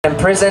In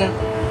prison,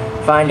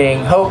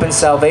 finding hope and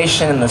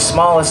salvation in the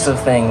smallest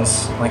of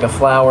things, like a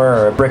flower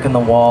or a brick in the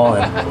wall,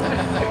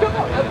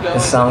 and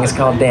this song is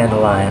called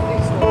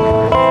Dandelion.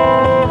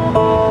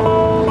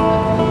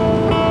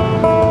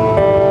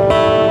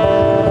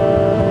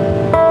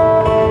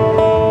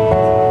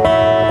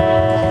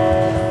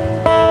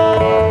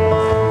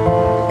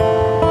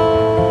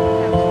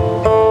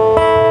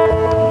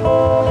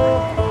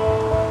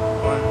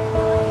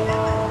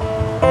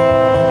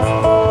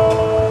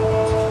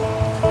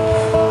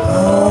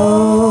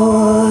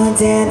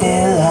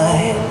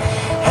 Dandelion,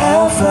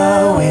 how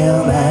far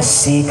will my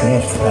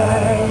secret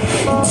fly?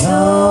 And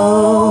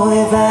oh,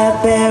 if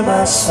I bare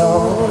my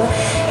soul,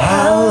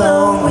 how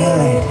long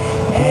will it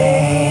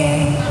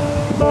hang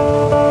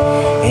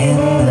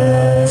in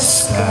the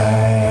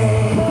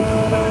sky?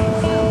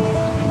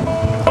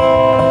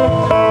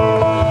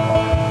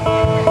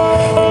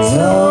 And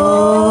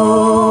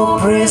oh,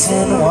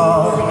 prison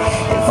wall,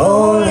 if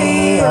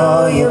only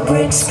all your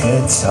bricks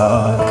could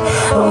talk.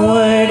 A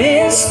word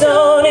in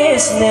stone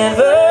is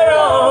never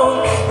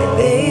wrong, and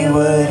they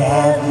would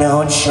have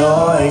no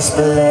choice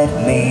but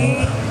let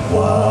me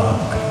walk.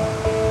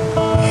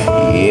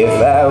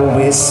 If I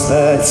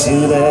whisper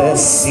to the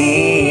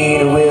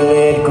seed, will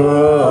it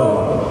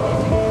grow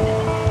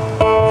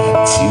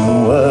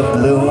to a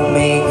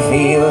blooming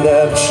field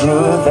of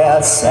truth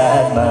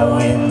outside my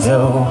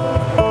window?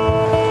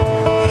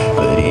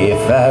 But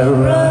if I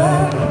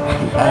run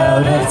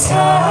out of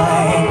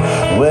time,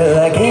 well,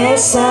 I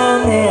guess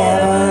I'll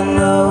never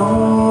know.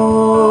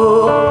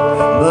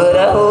 But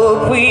I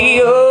hope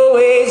we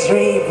always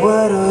reap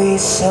what we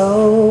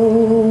sow.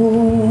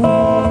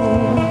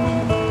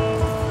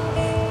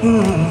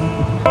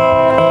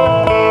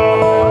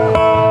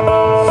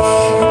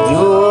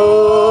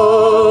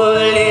 Oh,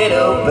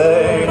 little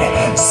bird,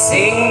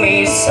 sing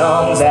me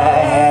songs I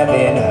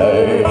haven't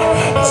heard.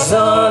 It's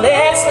all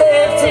that's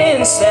left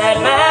inside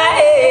my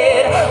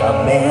head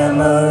are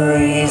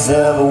memories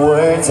of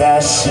words I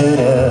should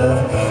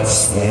have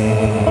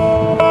said.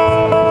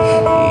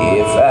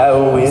 If I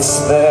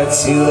whisper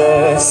to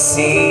the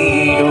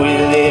seed,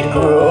 will it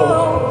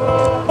grow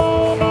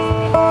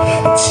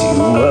to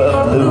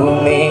a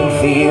blooming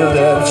field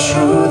of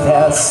truth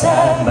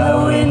outside my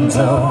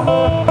window?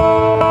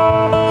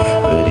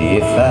 But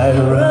if I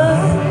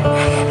run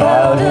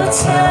out of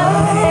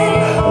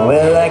time,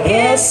 well, I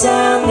guess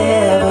I'll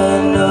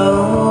never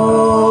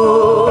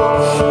know.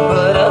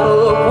 But I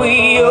hope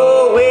we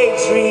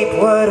always reap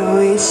what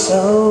we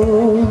sow.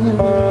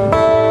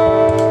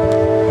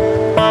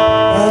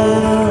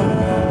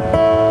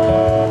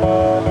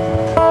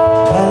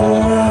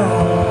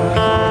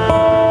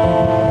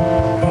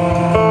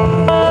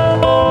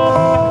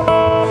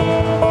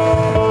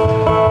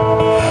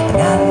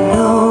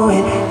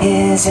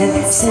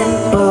 Isn't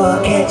simple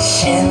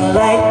catching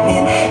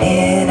lightning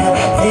in a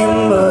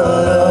thimble,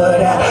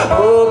 Lord. I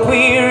hope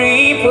we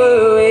reap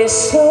what we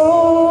sow.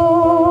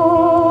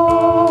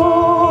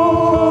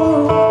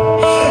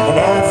 And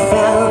I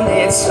found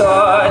it's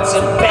hard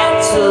to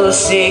battle,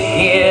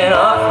 shaking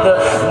off the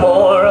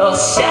moral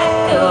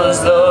shackles,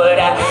 Lord.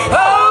 I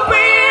hope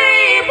we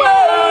reap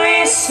what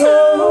we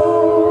sow.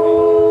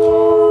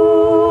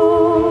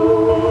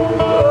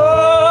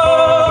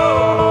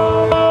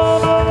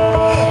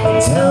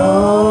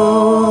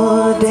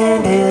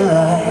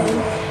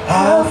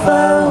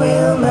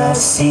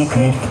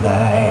 Secret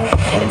fly,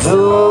 and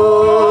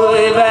oh,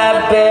 if I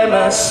bare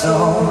my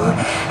soul,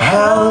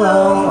 how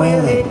long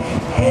will it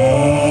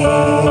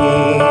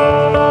hang?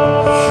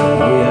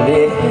 Will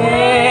it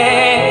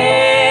hang?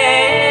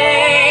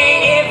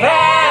 If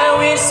I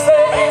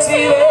whisper to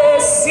the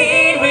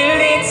seed,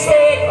 will it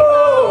take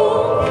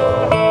hold?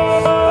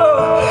 Oh,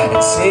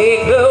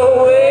 take the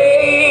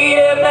weight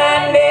of my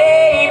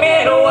name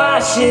and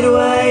wash it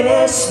white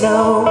as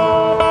snow.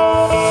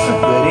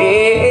 But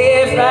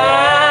if I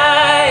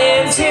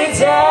to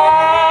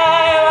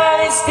die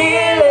while it's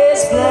still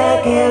as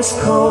black as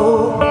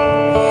coal,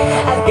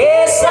 I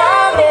guess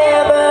I'll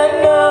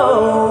never know.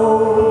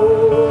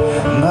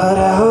 But I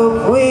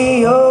hope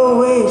we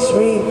always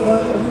reap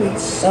what we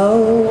sow.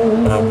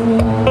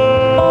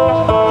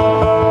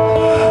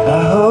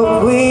 I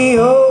hope we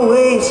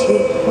always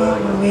reap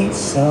what we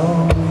sow.